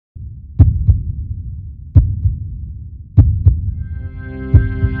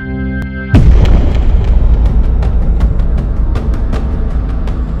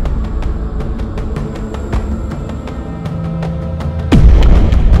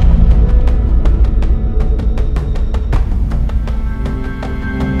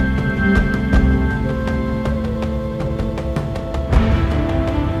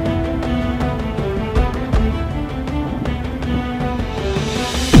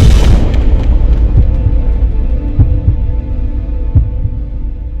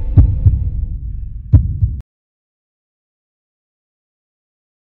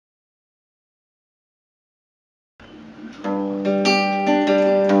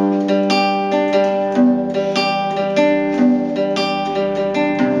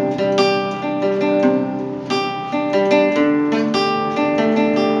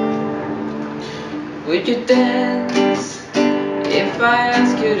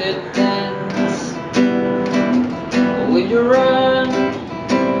to dance? Will you run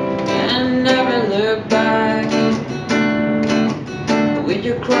and never look back? Will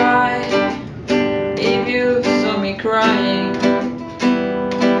you cry if you saw me crying?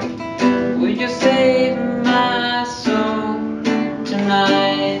 Will you save my soul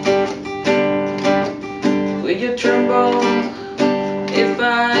tonight? Will you tremble if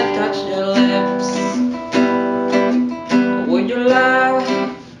I touch your lips? Will you laugh?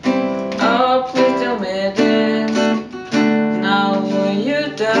 Oh, please tell me this. Now will you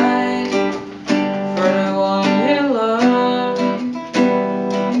die for the one you love?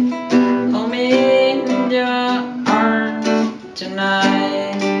 Hold me in your arms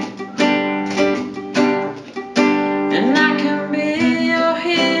tonight, and I can be your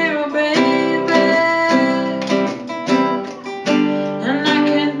hero, baby, and I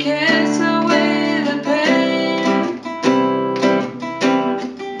can kiss away the pain,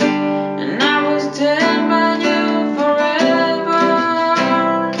 and I will stand by you forever.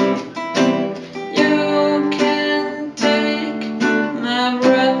 You can take my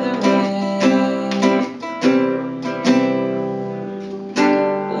breath away.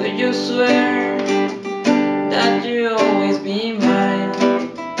 Will you swear that you'll always be mine?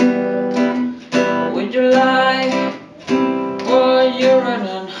 Would you lie, or you run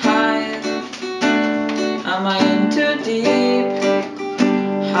and hide? Am I in too deep?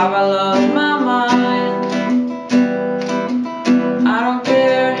 Have I lost my mind? I don't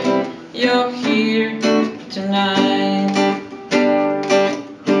care, you're here tonight,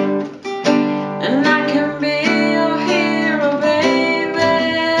 and I can be your hero, baby,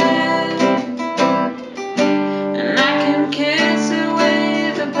 and I can kiss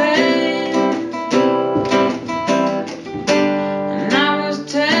away the pain, and I will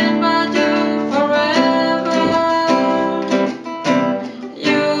stand by you forever.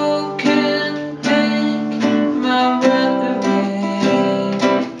 You can take my breath away.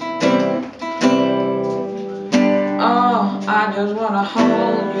 Oh, I just wanna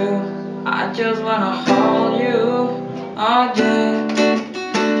hold you, I just wanna hold you. Oh yeah,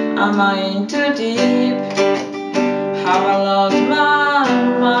 am I in too deep? Have I lost my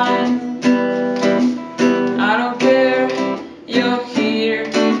mind?